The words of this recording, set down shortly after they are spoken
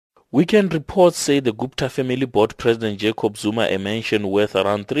Weekend reports say the Gupta family bought President Jacob Zuma a mansion worth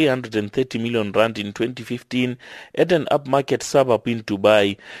around 330 million rand in 2015 at an upmarket suburb in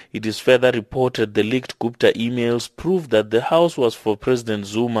Dubai. It is further reported the leaked Gupta emails prove that the house was for President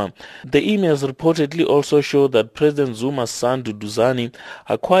Zuma. The emails reportedly also show that President Zuma's son Duduzane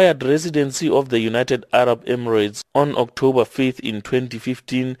acquired residency of the United Arab Emirates on October 5th in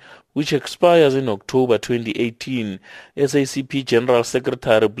 2015, which expires in October 2018. SACP General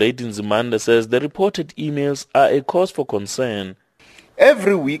Secretary Blade Nzimande says the reported emails are a cause for concern.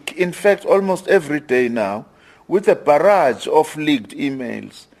 Every week, in fact almost every day now, with a barrage of leaked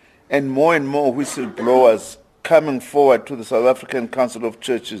emails and more whistleblowers coming forward to the South African Council of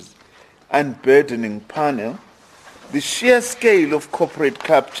Churches unburdening panel, the sheer scale of corporate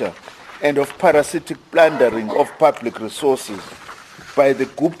capture and of parasitic plundering of public resources by the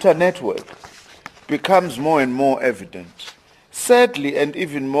Gupta network becomes more and more evident. Sadly, and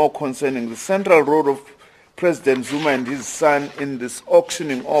even more concerning, the central role of President Zuma and his son in this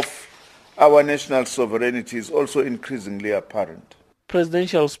auctioning off our national sovereignty is also increasingly apparent.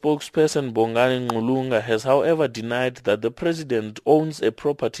 Presidential spokesperson Bongani Ngqulunga has however denied that the president owns a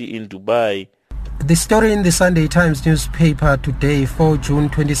property in Dubai. The story in the Sunday Times newspaper today, 4 June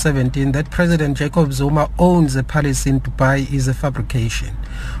 2017, that President Jacob Zuma owns a palace in Dubai is a fabrication.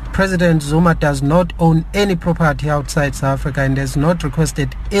 President Zuma does not own any property outside South Africa and has not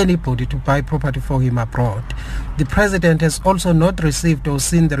requested anybody to buy property for him abroad. The president has also not received or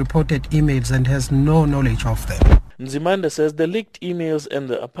seen the reported emails and has no knowledge of them. Nzimande says the leaked emails and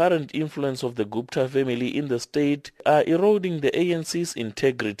the apparent influence of the Gupta family in the state are eroding the ANC's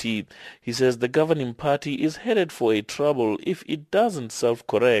integrity. He says the governing party is headed for a trouble if it doesn't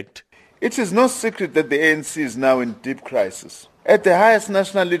self-correct. It is no secret that the ANC is now in deep crisis. At the highest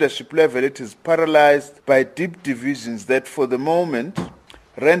national leadership level, it is paralyzed by deep divisions that for the moment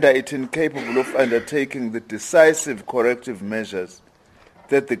render it incapable of undertaking the decisive corrective measures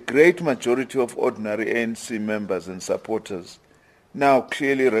that the great majority of ordinary ANC members and supporters now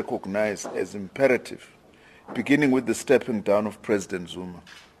clearly recognize as imperative, beginning with the stepping down of President Zuma.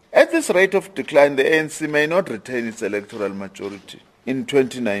 At this rate of decline, the ANC may not retain its electoral majority in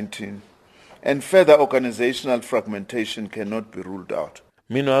 2019, and further organizational fragmentation cannot be ruled out.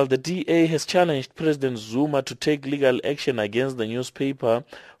 Meanwhile, the DA has challenged President Zuma to take legal action against the newspaper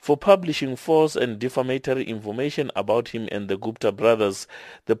for publishing false and defamatory information about him and the Gupta brothers.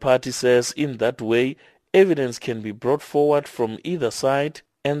 The party says in that way, evidence can be brought forward from either side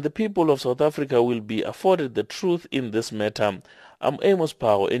and the people of South Africa will be afforded the truth in this matter. I'm Amos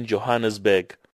Pao in Johannesburg.